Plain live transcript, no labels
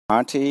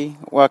Monty,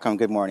 welcome.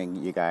 Good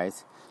morning, you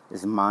guys.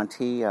 This is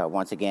Monty,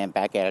 once again,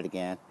 back at it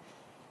again.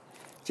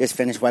 Just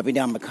finished wiping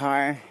down my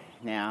car.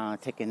 Now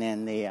taking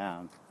in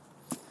the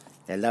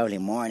lovely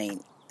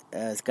morning.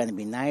 It's going to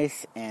be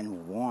nice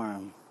and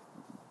warm.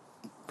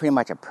 Pretty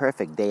much a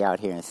perfect day out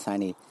here in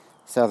sunny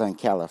Southern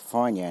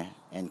California,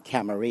 in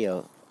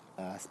Camarillo,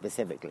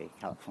 specifically,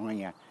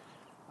 California.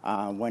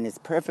 When it's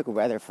perfect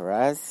weather for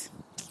us,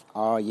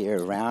 all year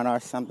round or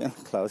something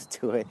close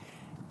to it,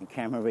 in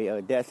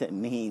Camarillo, doesn't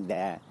mean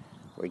that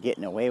we're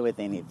getting away with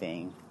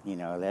anything.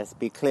 Let's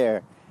be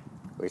clear.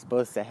 We're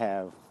supposed to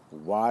have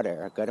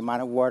water, a good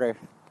amount of water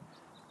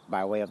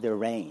by way of the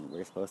rain.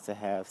 We're supposed to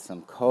have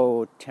some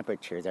cold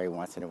temperatures every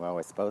once in a while.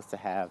 We're supposed to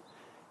have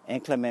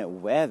inclement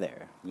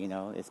weather.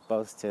 It's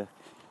supposed to,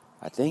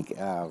 I think,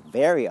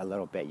 vary a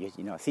little bit.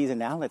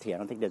 Seasonality. I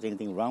don't think there's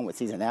anything wrong with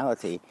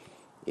seasonality,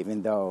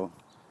 even though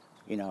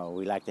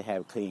we like to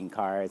have clean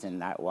cars and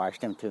not wash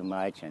them too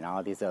much and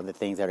all these other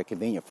things that are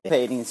convenient.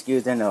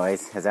 Excuse the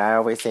noise. As I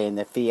always say, in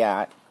the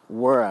fiat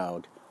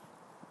world,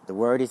 the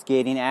word is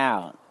getting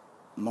out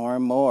more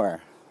and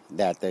more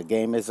that the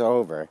game is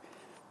over.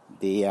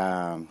 The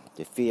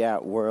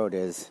fiat world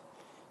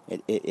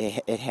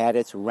it had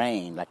its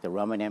reign like the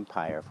Roman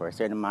Empire for a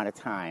certain amount of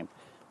time,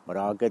 but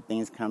all good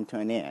things come to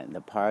an end.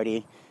 The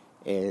party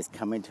is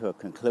coming to a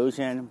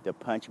conclusion. The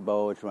punch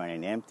bowl is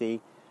running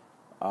empty.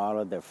 All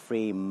of the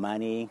free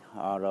money,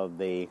 all of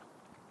the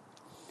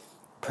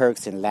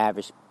perks and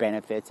lavish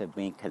benefits of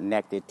being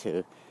connected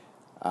to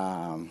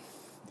the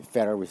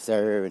Federal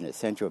Reserve and the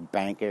central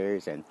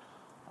bankers and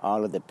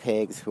all of the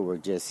pigs who were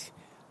just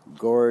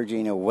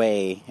gorging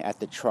away at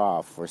the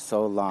trough for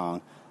so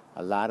long,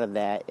 a lot of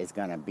that is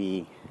going to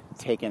be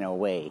taken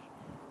away.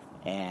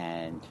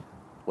 And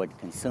what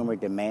consumer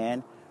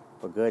demand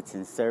for goods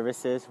and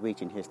services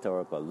reaching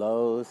historical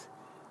lows,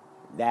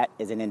 that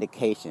is an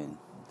indication.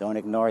 Don't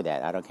ignore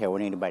that. I don't care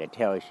what anybody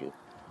tells you.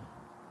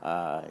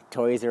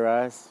 Toys R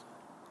Us,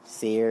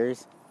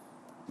 Sears,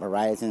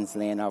 Verizon's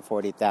laying off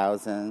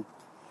 40,000.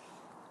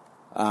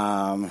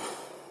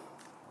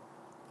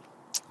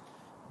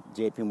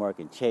 J.P.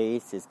 Morgan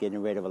Chase is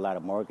getting rid of a lot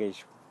of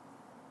mortgage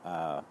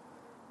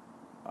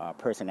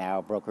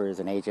personnel, brokers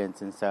and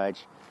agents and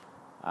such.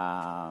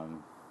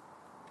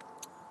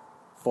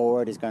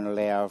 Ford is going to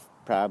lay off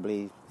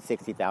probably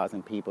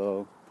 60,000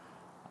 people.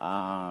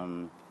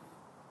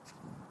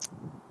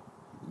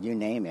 You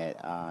name it.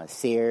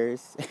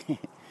 Sears,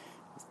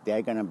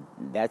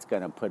 that's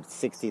gonna put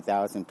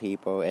 60,000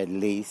 people at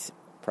least,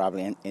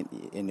 probably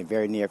in the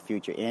very near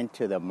future,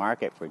 into the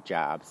market for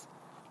jobs.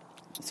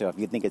 So if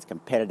you think it's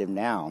competitive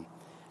now,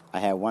 I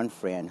had one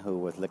friend who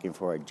was looking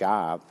for a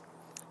job.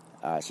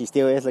 She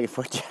still is looking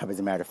for a job, as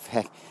a matter of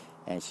fact,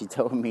 and she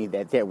told me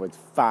that there was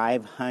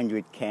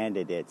 500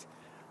 candidates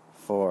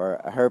for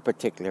her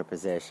particular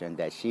position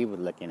that she was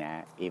looking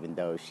at, even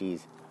though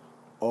she's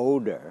an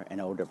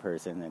older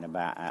person,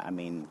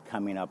 and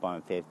coming up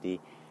on 50,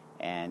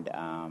 and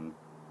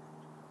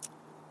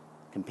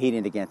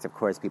competing against, of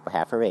course, people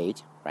half her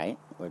age, right,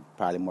 with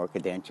probably more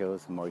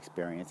credentials, more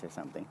experience or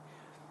something,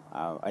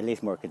 at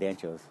least more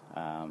credentials.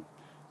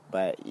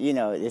 But,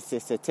 it's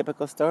just a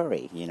typical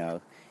story,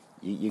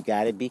 You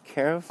got to be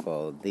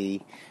careful.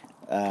 The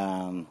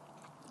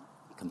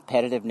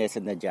competitiveness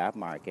in the job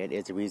market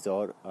is a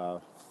result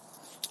of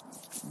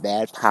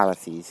bad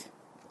policies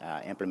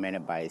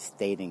implemented by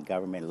state and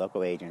government,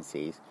 local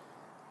agencies,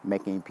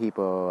 making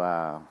people,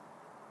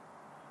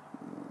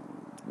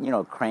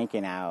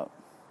 cranking out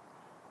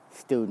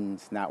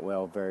students not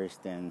well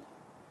versed in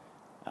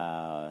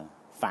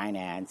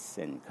finance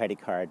and credit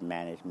card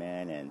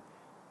management and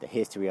the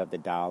history of the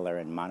dollar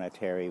and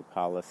monetary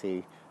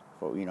policy,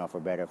 for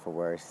better or for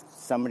worse.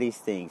 Some of these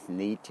things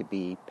need to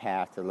be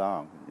passed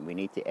along. We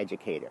need to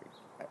educate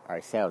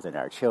ourselves and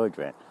our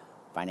children.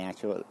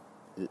 Financial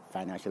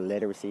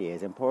literacy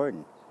is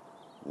important.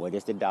 What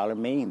does the dollar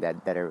mean?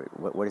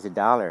 What does the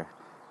dollar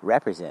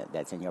represent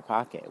that's in your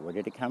pocket? Where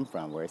did it come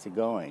from? Where is it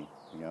going?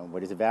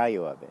 What is the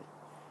value of it?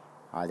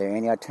 Are there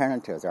any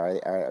alternatives?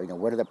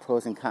 What are the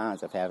pros and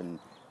cons of having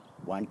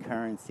one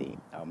currency,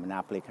 a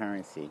monopoly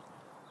currency?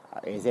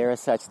 Is there a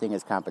such thing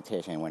as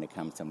competition when it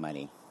comes to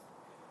money?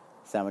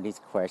 Some of these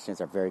questions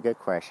are very good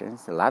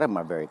questions. A lot of them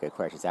are very good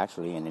questions,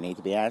 actually, and they need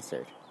to be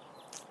answered.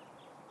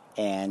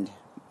 And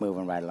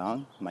moving right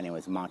along, my name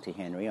is Monty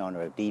Henry,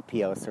 owner of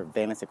DPO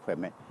Surveillance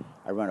Equipment.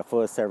 I run a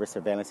full-service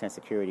surveillance and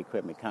security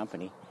equipment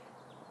company.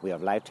 We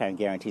have lifetime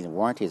guarantees and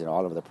warranties on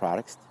all of the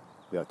products.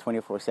 We have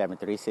 24/7,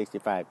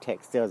 365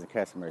 tech sales and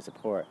customer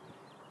support.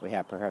 We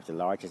have perhaps the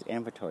largest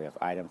inventory of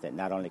items that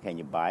not only can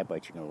you buy,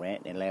 but you can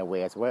rent and lay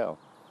away as well.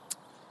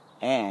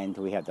 And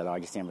we have the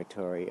largest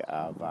inventory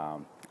of,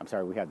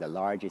 we have the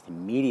largest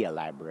media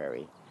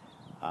library.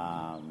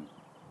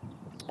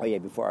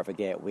 Before I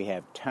forget, we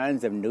have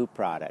tons of new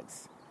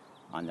products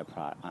on the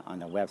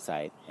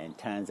website and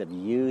tons of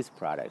used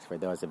products for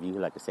those of you who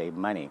like to save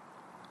money.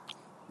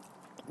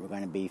 We're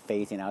going to be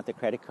phasing out the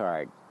credit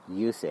card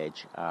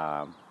usage.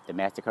 The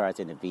MasterCards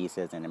and the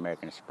Visas and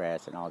American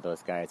Express and all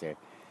those guys are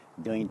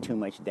doing too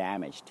much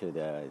damage to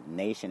the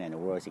nation and the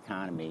world's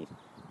economy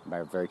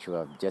by virtue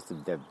of just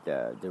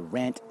the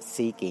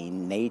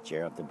rent-seeking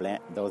nature of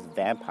those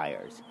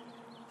vampires.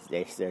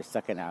 They're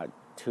sucking out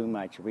too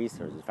much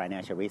resources,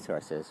 financial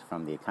resources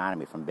from the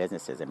economy, from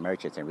businesses and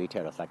merchants and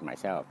retailers like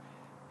myself,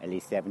 at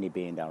least $70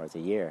 billion a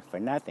year for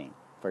nothing,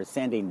 for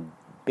sending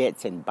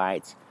bits and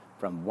bytes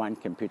from one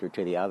computer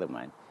to the other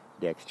one.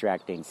 They're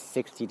extracting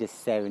 $60 to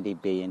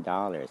 $70 billion.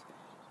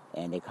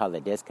 And they call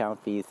it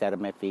discount fees,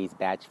 settlement fees,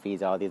 batch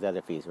fees, all these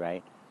other fees,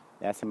 right?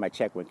 That's in my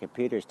check. When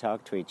computers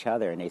talk to each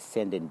other and they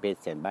send in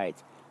bits and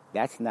bytes,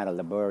 that's not a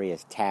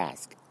laborious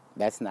task.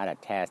 That's not a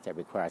task that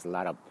requires a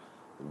lot of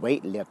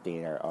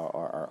weightlifting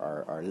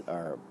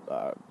or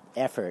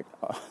effort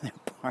on their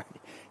part.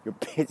 You're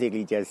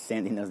basically just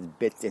sending those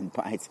bits and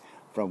bytes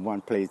from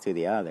one place to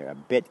the other.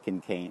 One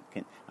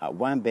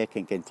bit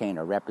can contain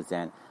or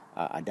represent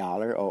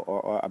 $1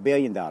 or $1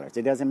 billion.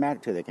 It doesn't matter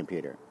to the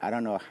computer. I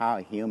don't know how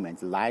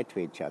humans lie to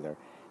each other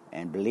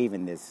and believe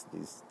in this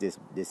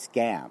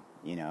scam,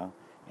 you know,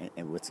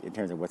 in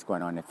terms of what's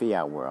going on in the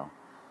fiat world.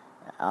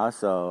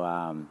 Also,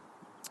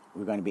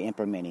 we're going to be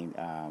implementing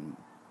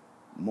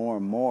more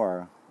and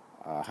more.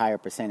 A higher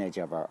percentage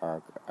of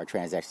our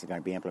transactions are going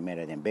to be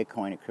implemented in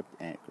Bitcoin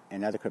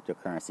and other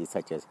cryptocurrencies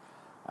such as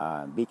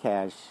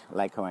Bcash,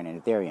 Litecoin,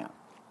 and Ethereum.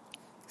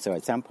 So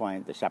at some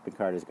point, the shopping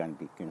cart is going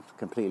to be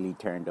completely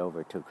turned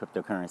over to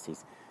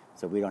cryptocurrencies,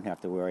 so we don't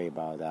have to worry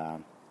about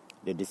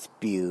the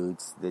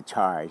disputes, the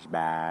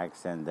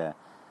chargebacks, and the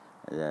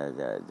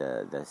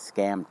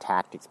scam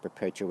tactics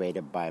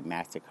perpetuated by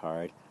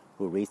MasterCard,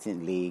 who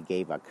recently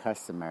gave a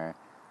customer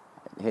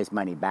his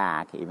money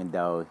back, even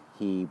though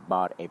he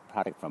bought a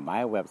product from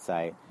my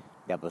website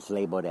that was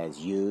labeled as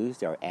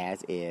used or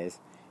as is,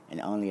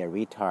 and only a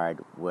retard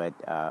would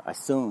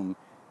assume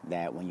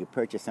that when you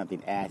purchase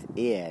something as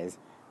is,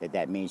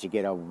 that means you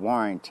get a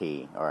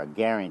warranty or a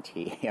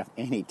guarantee of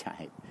any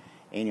type.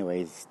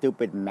 Anyways,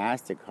 stupid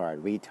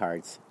MasterCard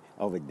retards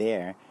over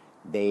there,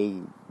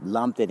 they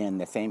lumped it in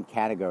the same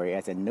category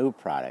as a new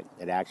product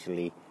that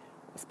actually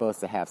supposed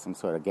to have some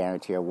sort of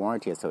guarantee or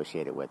warranty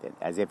associated with it,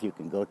 as if you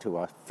can go to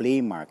a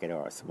flea market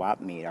or a swap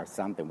meet or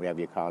something,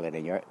 whatever you call it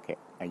in your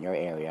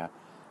area,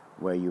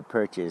 where you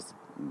purchase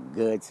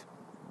goods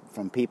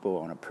from people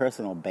on a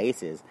personal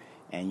basis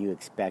and you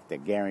expect a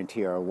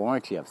guarantee or a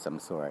warranty of some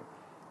sort,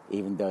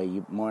 even though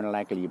you more than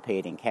likely you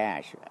paid in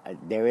cash.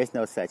 There is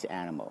no such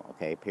animal,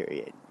 okay,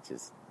 period. It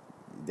just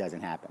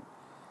doesn't happen.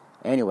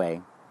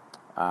 Anyway,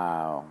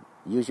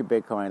 use your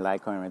Bitcoin,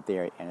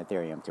 Litecoin, and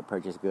Ethereum to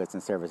purchase goods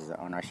and services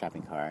on our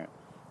shopping cart.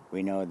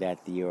 We know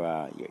that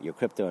your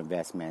crypto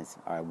investments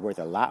are worth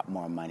a lot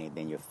more money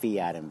than your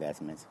fiat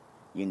investments.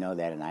 You know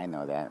that, and I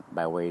know that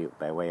by way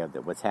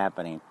of what's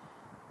happening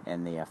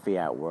in the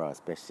fiat world,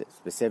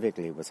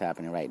 specifically what's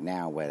happening right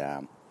now with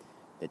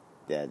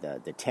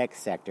the tech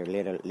sector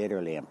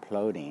literally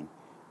imploding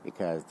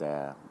because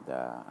the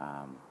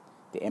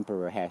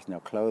emperor has no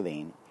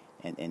clothing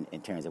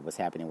in terms of what's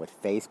happening with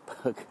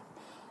Facebook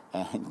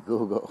and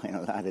Google and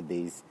a lot of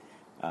these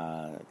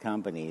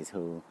companies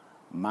who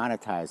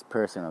monetize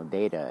personal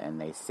data,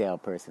 and they sell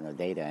personal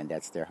data, and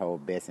that's their whole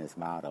business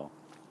model.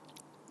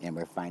 And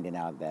we're finding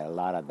out that a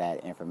lot of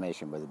that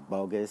information was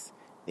bogus.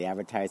 The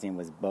advertising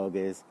was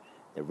bogus.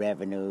 The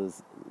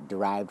revenues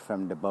derived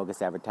from the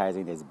bogus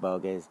advertising is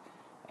bogus.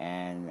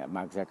 And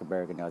Mark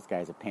Zuckerberg and those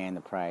guys are paying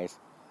the price.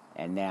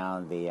 And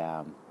now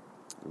the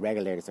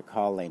regulators are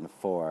calling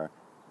for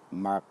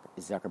Mark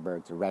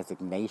Zuckerberg's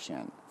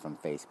resignation from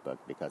Facebook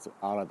because of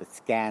all of the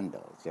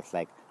scandals, just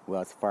like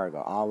Wells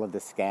Fargo, all of the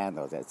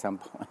scandals. At some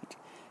point,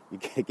 you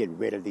got to get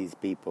rid of these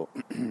people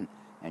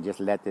and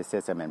just let the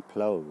system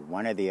implode,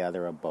 one or the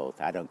other or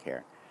both. I don't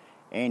care.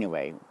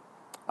 Anyway,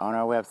 on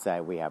our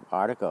website, we have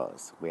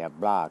articles, we have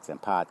blogs and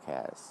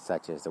podcasts,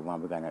 such as the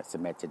one we're going to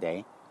submit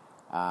today.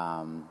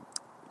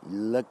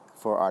 Look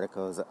for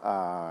articles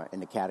in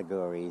the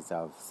categories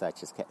of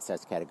such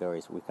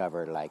categories we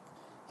cover, like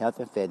health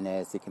and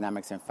fitness,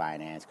 economics and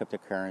finance,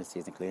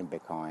 cryptocurrencies, including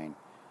Bitcoin,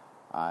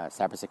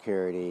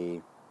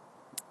 cybersecurity,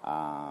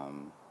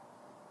 what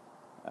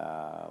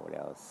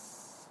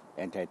else?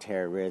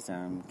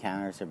 Anti-terrorism,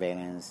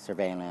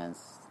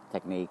 surveillance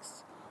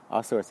techniques,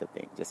 all sorts of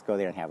things. Just go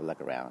there and have a look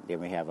around. Then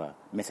we have a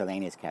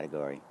miscellaneous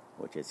category,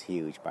 which is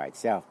huge by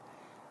itself.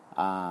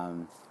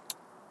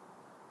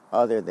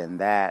 Other than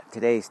that,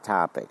 today's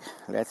topic.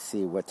 Let's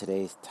see what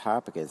today's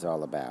topic is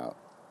all about.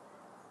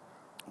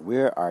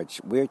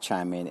 We're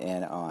chiming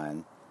in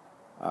on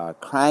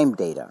crime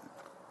data.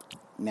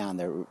 Now,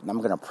 I'm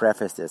going to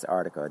preface this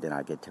article, then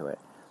I'll get to it.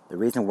 The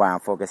reason why I'm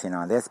focusing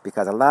on this,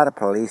 because a lot of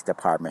police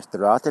departments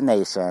throughout the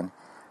nation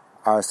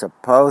are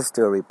supposed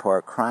to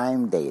report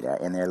crime data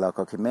in their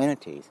local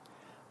communities.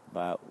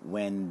 But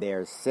when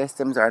their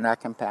systems are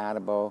not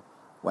compatible,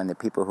 when the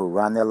people who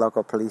run their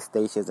local police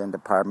stations and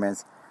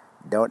departments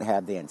don't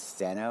have the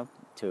incentive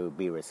to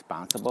be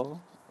responsible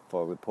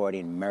for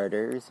reporting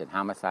murders and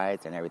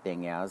homicides and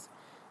everything else,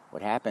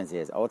 what happens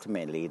is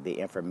ultimately the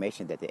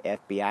information that the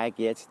FBI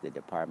gets, the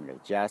Department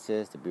of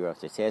Justice, the Bureau of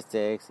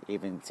Statistics,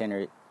 even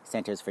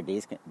Centers for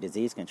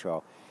Disease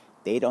Control,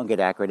 they don't get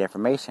accurate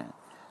information.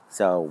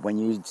 So when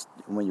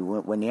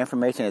the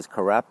information is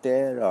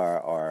corrupted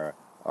or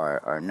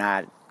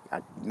not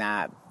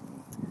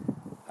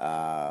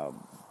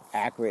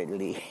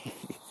accurately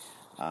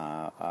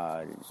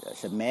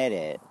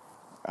submitted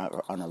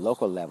on a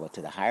local level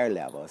to the higher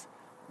levels,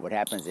 what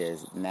happens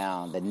is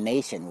now the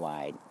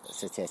nationwide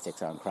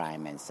statistics on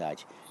crime and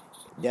such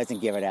doesn't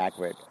give an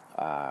accurate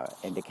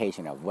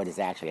indication of what is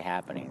actually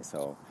happening.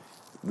 So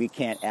you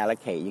can't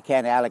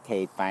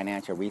allocate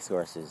financial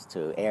resources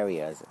to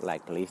areas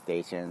like police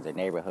stations or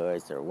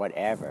neighborhoods or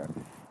whatever,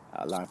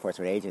 law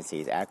enforcement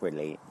agencies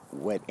accurately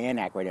with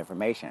inaccurate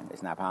information.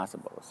 It's not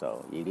possible.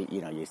 So you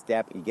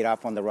get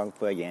off on the wrong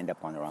foot, you end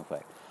up on the wrong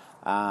foot.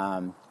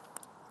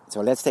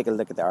 So let's take a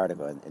look at the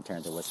article in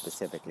terms of what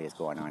specifically is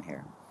going on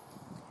here.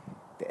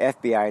 The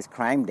FBI's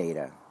crime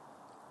data.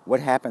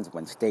 What happens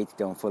when states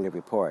don't fully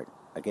report?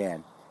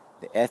 Again,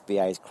 the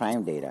FBI's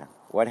crime data.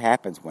 What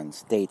happens when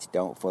states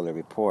don't fully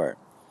report?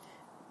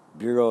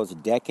 Bureau's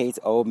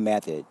decades-old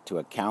method to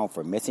account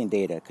for missing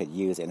data could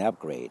use an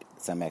upgrade,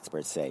 some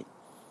experts say.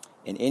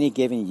 In any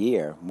given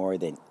year, more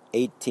than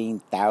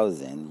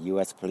 18,000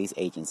 U.S. police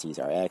agencies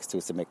are asked to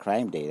submit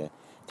crime data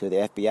to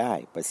the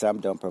FBI, but some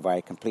don't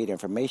provide complete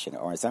information,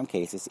 or in some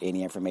cases,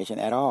 any information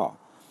at all.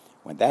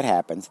 When that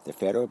happens, the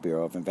Federal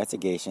Bureau of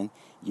Investigation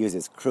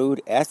uses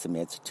crude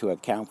estimates to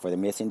account for the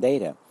missing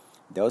data.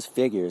 Those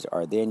figures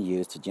are then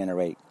used to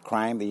generate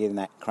crime in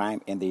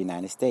the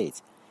United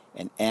States,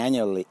 an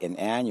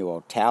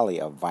annual tally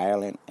of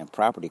violent and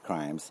property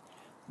crimes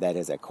that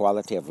is a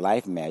quality of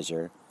life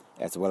measure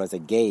as well as a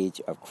gauge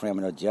of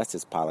criminal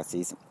justice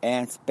policies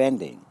and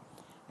spending.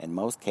 In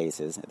most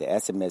cases, the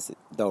estimates,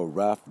 though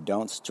rough,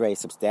 don't stray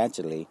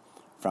substantially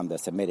from the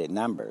submitted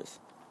numbers.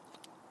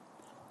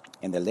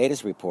 In the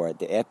latest report,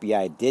 the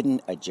FBI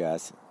didn't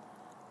adjust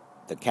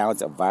the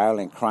counts of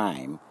violent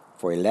crime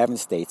for 11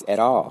 states at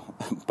all,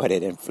 but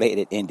it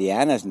inflated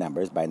Indiana's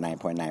numbers by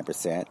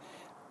 9.9%,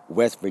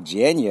 West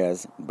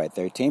Virginia's by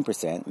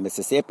 13%,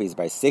 Mississippi's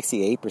by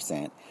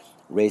 68%,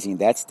 raising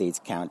that state's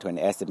count to an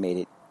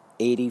estimated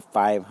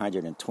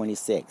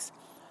 8,526,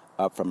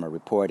 up from a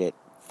reported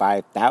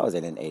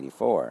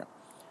 5,084.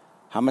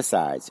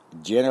 Homicides,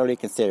 generally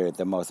considered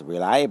the most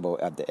reliable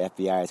of the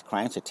FBI's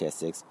crime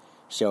statistics,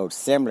 showed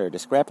similar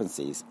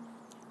discrepancies.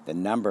 The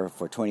number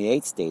for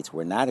 28 states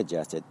were not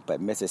adjusted, but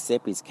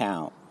Mississippi's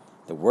count,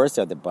 the worst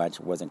of the bunch,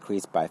 was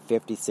increased by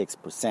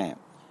 56%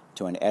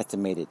 to an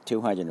estimated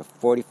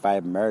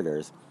 245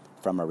 murders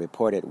from a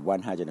reported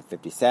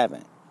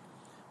 157.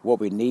 What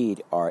we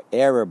need are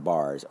error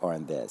bars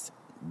on this,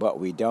 but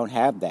we don't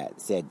have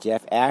that, said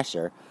Jeff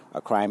Asher,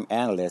 a crime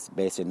analyst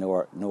based in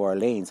New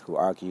Orleans, who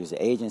argues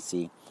the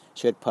agency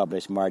should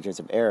publish margins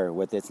of error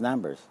with its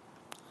numbers.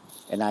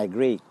 And I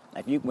agree.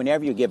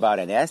 Whenever you give out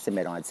an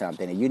estimate on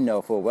something and you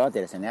know full well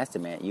that it's an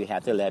estimate, you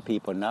have to let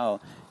people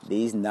know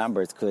these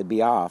numbers could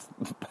be off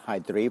by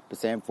 3%,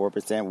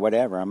 4%,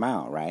 whatever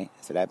amount, right?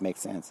 So that makes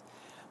sense.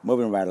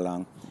 Moving right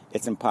along,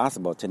 it's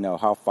impossible to know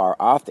how far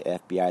off the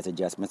FBI's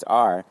adjustments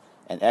are,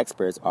 and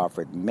experts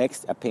offered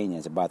mixed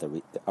opinions about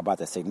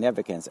the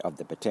significance of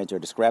the potential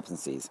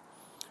discrepancies.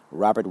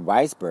 Robert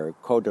Weisberg,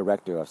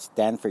 co-director of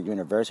Stanford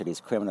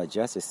University's Criminal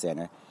Justice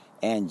Center,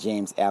 and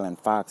James Allen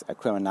Fox, a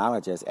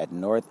criminologist at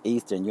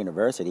Northeastern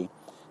University,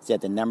 said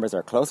the numbers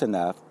are close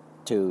enough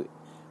to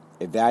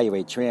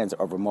evaluate trends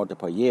over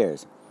multiple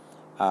years.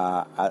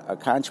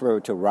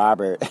 Contrary to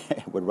Robert,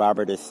 what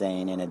Robert is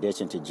saying, in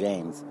addition to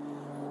James,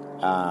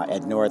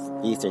 at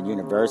Northeastern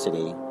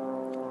University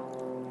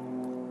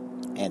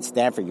and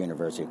Stanford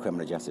University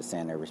Criminal Justice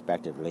Center,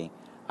 respectively,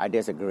 I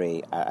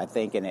disagree. I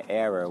think in an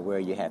era where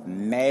you have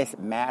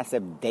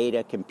massive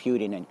data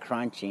computing and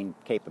crunching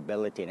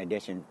capability, in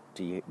addition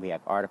to we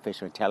have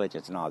artificial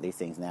intelligence and all these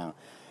things now,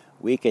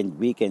 we can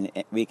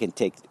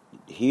take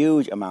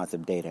huge amounts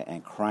of data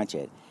and crunch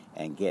it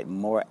and get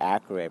more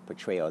accurate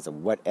portrayals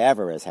of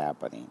whatever is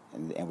happening.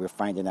 And we're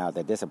finding out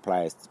that this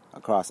applies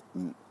across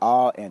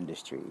all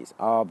industries,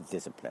 all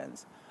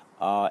disciplines,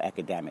 all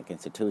academic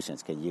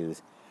institutions can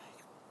use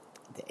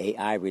the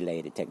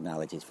AI-related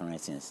technologies, for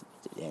instance,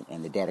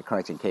 and the data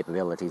crunching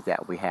capabilities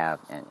that we have,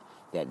 and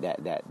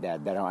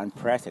that are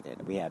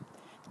unprecedented. We have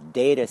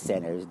data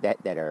centers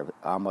that are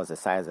almost the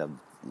size of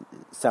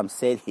some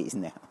cities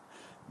now,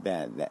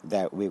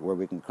 where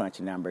we can crunch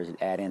numbers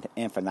ad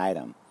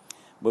infinitum.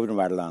 Moving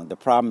right along, the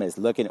problem is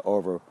looking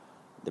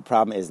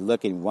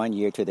 1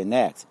 year to the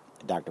next.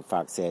 Dr.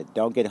 Fox said,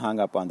 "Don't get hung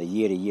up on the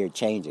year-to-year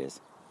changes."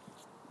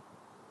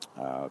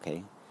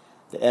 Okay,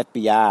 the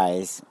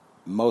FBI's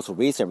most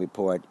recent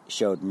report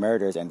showed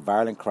murders and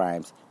violent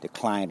crimes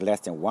declined less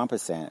than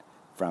 1%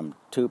 from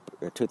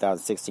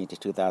 2016 to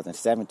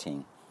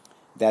 2017.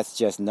 That's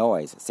just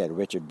noise, said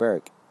Richard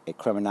Burke, a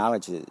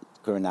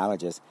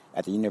criminologist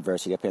at the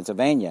University of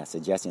Pennsylvania,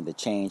 suggesting the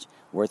change,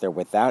 with or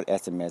without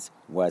estimates,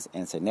 was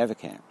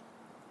insignificant.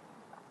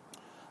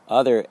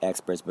 Other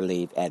experts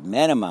believe, at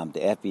minimum, the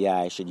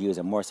FBI should use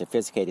a more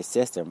sophisticated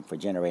system for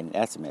generating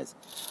estimates.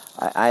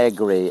 I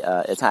agree.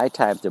 It's high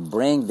time to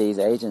bring these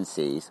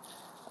agencies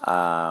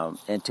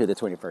into the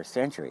 21st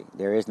century.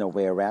 There is no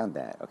way around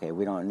that. Okay,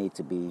 we don't need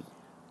to be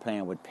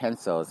playing with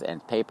pencils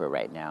and paper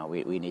right now.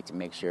 We need to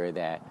make sure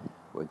that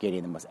we're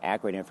getting the most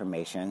accurate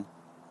information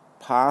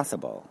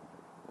possible.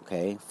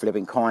 Okay,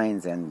 flipping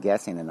coins and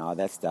guessing and all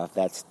that stuff.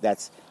 That's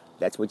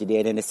what you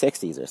did in the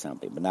 60s or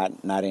something,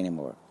 but not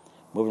anymore.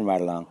 Moving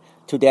right along.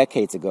 2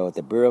 decades ago,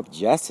 the Bureau of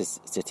Justice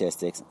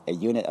Statistics, a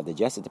unit of the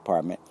Justice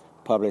Department,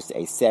 published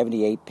a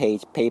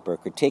 78-page paper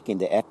critiquing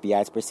the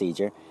FBI's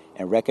procedure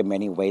and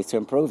recommending ways to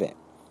improve it.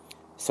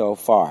 So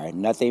far,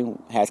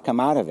 nothing has come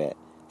out of it,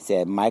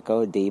 said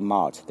Michael D.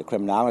 Malt, the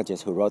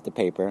criminologist who wrote the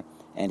paper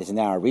and is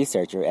now a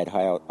researcher at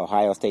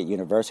Ohio State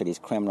University's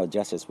Criminal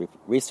Justice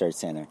Research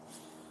Center.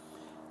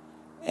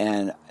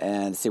 And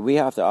see, we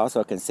have to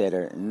also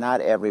consider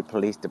not every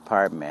police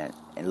department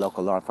and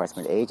local law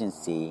enforcement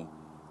agency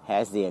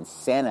has the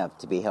incentive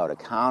to be held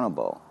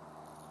accountable.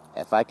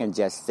 If I can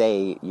just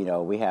say,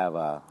 we have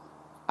a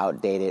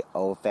outdated,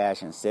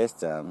 old-fashioned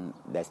system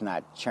that's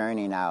not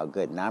churning out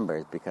good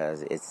numbers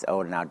because it's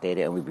old and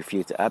outdated and we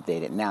refuse to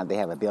update it. Now they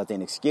have a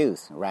built-in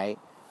excuse, right,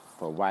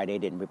 for why they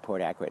didn't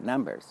report accurate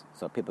numbers.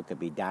 So people could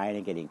be dying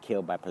and getting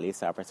killed by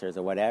police officers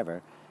or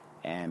whatever,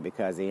 and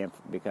because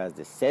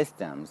the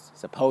systems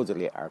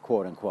supposedly are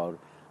quote-unquote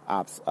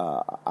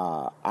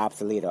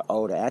obsolete or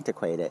old or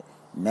antiquated,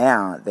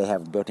 now they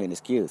have a built-in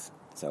excuse.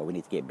 So we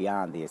need to get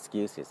beyond the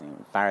excuses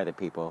and fire the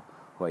people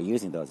who are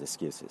using those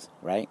excuses,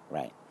 right?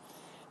 Right.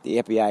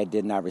 The FBI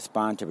did not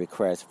respond to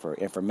requests for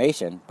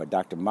information, but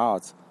Dr.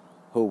 Maltz,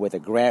 who with a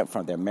grant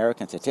from the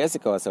American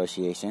Statistical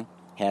Association,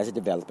 has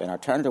developed an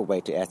alternative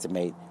way to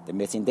estimate the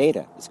missing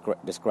data,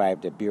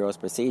 described the Bureau's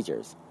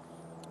procedures.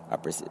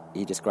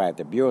 He described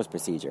the Bureau's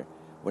procedure.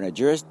 When a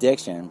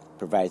jurisdiction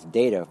provides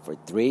data for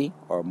 3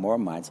 or more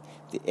months,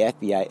 the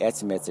FBI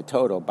estimates the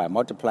total by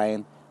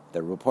multiplying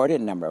the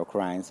reported number of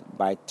crimes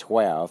by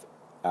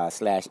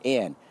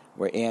 12/n,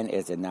 where n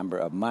is the number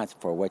of months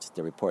for which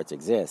the reports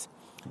exist.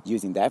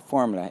 Using that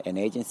formula, an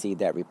agency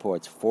that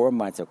reports 4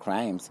 months of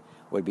crimes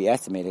would be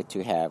estimated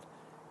to have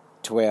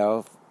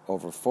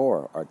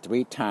 12/4, or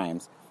 3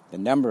 times the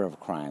number of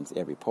crimes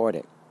it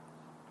reported.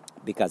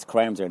 Because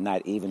crimes are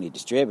not evenly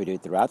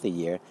distributed throughout the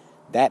year,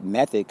 that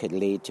method could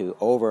lead to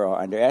over or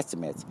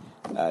underestimates,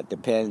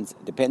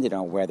 depending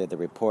on whether the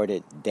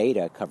reported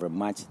data cover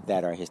months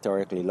that are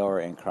historically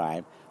lower in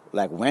crime,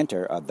 like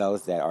winter, or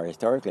those that are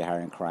historically higher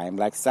in crime,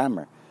 like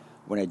summer.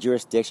 When a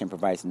jurisdiction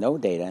provides no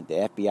data,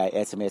 the FBI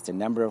estimates the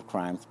number of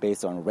crimes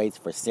based on rates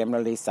for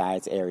similarly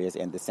sized areas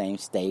in the same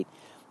state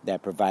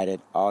that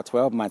provided all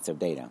 12 months of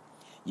data.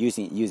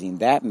 Using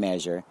that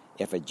measure,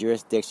 if a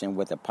jurisdiction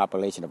with a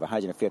population of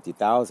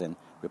 150,000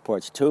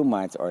 reports 2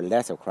 months or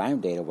less of crime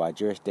data, while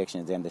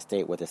jurisdictions in the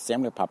state with a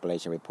similar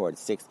population report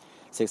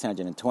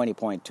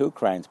 620.2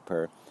 crimes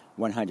per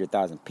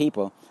 100,000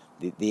 people,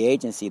 the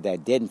agency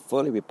that didn't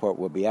fully report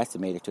will be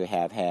estimated to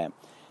have had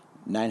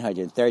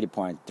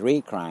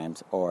 930.3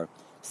 crimes, or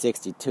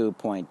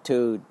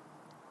 62.2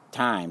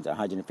 times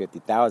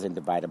 150,000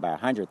 divided by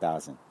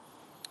 100,000.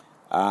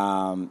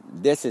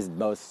 This is the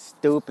most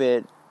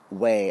stupid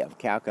way of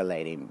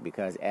calculating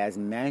because, as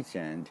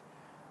mentioned,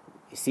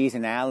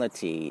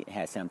 seasonality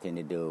has something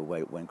to do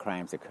with when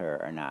crimes occur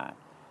or not.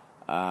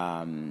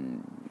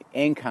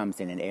 Incomes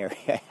in an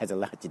area has a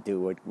lot to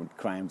do with when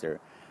crimes are.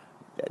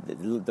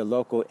 The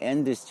local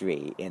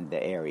industry in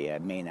the area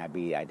may not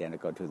be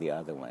identical to the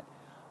other one.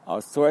 All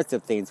sorts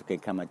of things can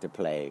come into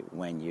play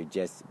when you're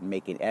just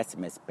making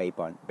estimates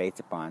based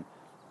upon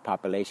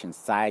population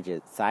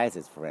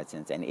sizes, for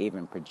instance, and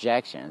even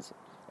projections.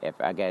 If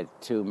I get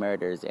 2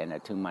 murders in a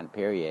 2-month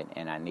period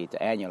and I need to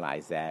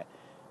annualize that,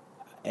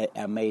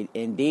 I may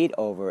indeed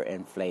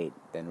overinflate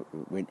the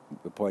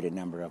reported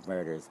number of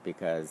murders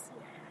because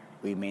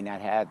we may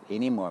not have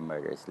any more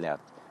murders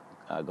left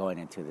going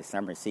into the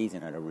summer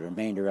season or the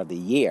remainder of the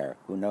year.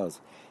 Who knows?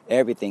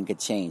 Everything could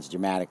change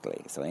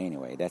dramatically. So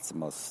anyway, that's the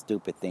most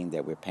stupid thing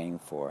that we're paying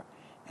for.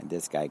 And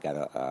this guy got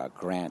a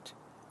grant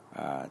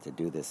to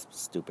do this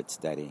stupid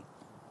study,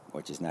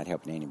 which is not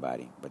helping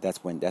anybody. But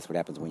that's what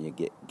happens when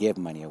you give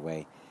money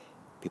away.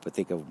 People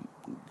think of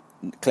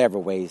clever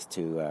ways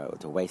to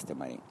waste the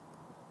money.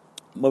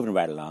 Moving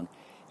right along,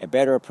 a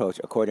better approach,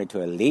 according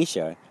to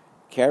Alicia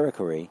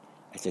Karakuri,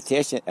 a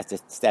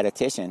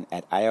statistician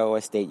at Iowa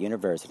State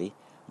University,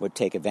 would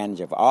take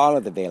advantage of all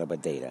of the available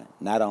data,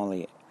 not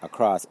only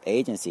across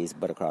agencies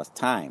but across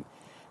time.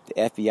 The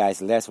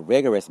FBI's less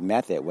rigorous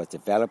method was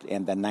developed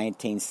in the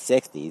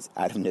 1960s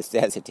out of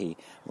necessity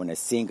when a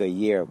single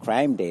year of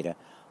crime data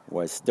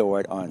was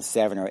stored on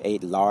 7 or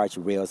 8 large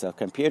reels of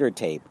computer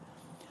tape.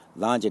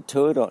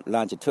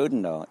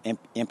 Longitudinal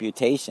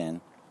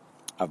imputation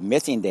of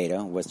missing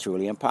data was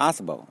truly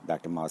impossible,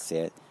 Dr. Moss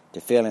said.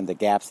 To fill in the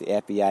gaps, the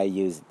FBI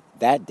used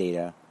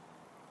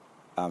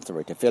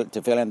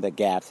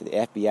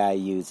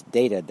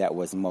data that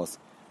was most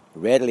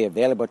readily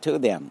available to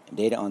them,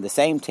 data on the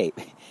same tape,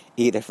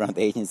 either from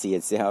the agency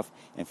itself,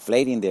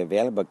 inflating the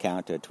available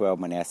count to a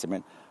 12-month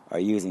estimate, or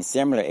using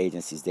similar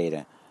agencies'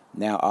 data.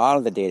 Now all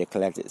of the data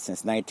collected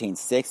since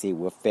 1960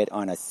 will fit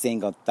on a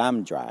single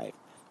thumb drive,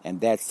 and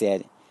that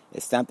said,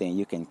 is something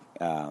you can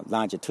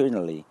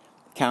longitudinally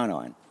count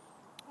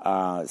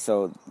on.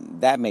 So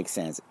that makes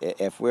sense.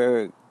 If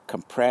we're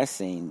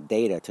compressing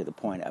data to the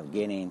point of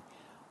getting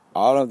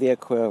all of the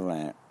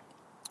equivalent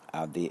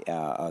of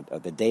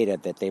the data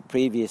that they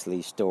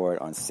previously stored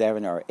on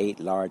 7 or 8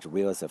 large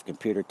reels of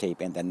computer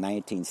tape in the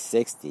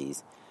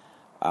 1960s,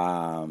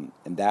 and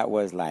that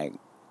was like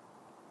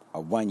a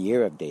 1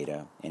 year of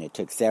data, and it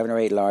took 7 or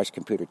 8 large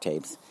computer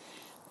tapes.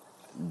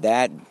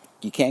 That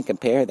you can't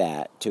compare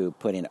that to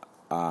putting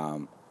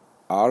all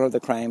of the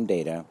crime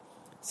data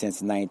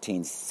since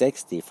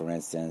 1960, for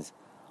instance,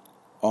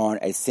 on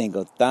a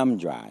single thumb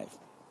drive.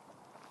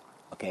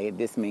 Okay,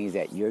 this means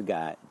that you've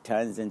got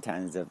tons and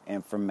tons of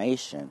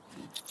information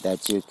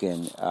that you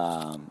can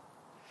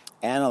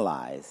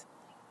analyze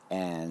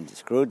and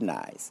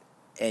scrutinize,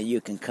 and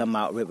you can come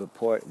out with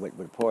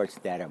reports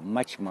that are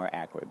much more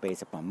accurate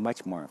based upon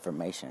much more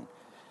information.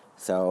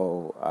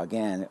 So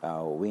again,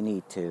 we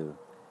need to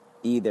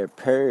either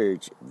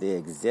purge the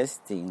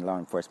existing law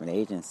enforcement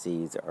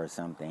agencies or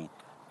something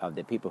of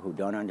the people who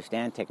don't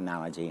understand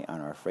technology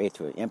and are afraid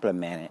to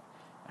implement it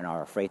and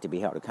are afraid to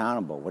be held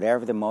accountable.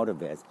 Whatever the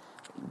motive is,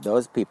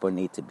 those people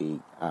need to be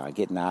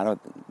getting out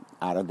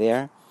of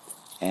there,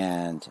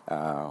 and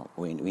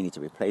we need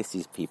to replace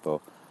these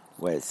people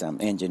with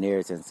some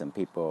engineers and some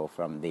people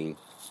from the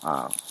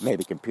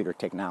maybe computer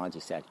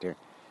technology sector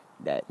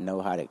that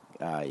know how to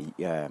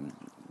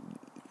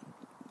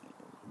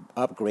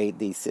upgrade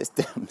these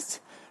systems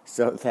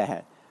so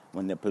that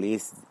when the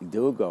police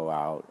do go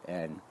out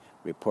and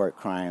report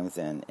crimes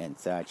and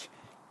such,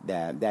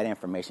 that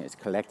information is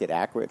collected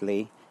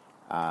accurately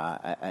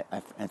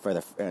and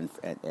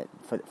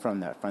from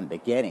the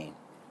beginning,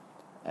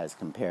 as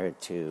compared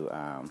to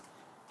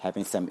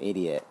having some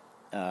idiot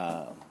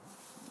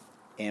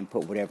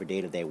input whatever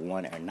data they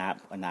want or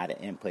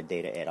not input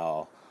data at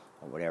all,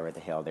 or whatever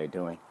the hell they're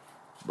doing.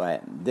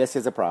 But this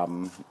is a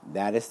problem.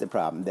 That is the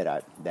problem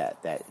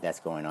that's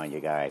going on, you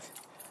guys.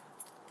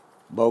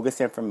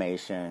 Bogus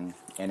information,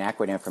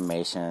 inaccurate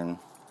information,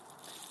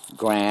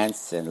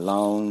 grants and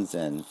loans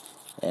and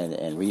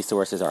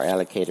resources are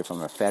allocated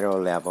from a federal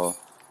level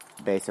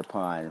based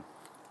upon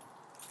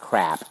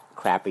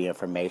crappy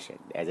information.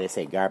 As they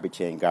say, garbage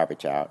in,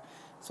 garbage out.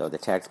 So the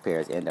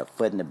taxpayers end up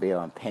footing the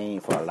bill and paying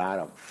for a lot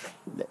of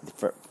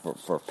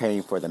for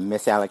paying for the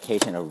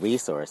misallocation of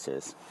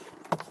resources,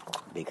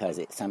 because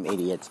some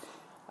idiots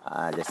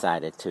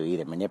decided to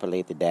either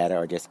manipulate the data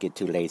or just get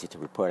too lazy to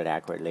report it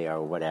accurately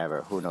or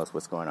whatever. Who knows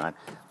what's going on?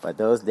 But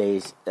those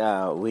days,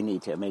 we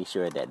need to make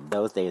sure that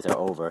those days are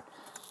over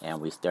and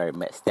we start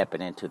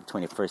stepping into the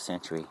 21st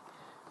century,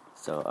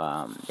 so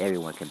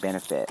everyone can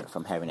benefit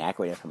from having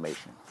accurate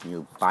information.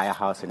 You buy a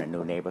house in a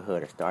new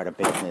neighborhood or start a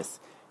business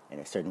in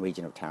a certain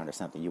region of town or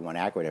something, you want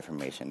accurate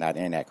information, not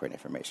inaccurate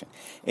information.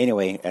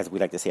 Anyway, as we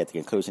like to say at the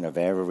conclusion of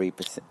every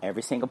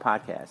single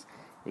podcast,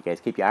 you guys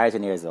keep your eyes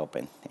and ears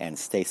open and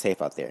stay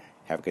safe out there.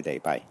 Have a good day.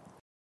 Bye.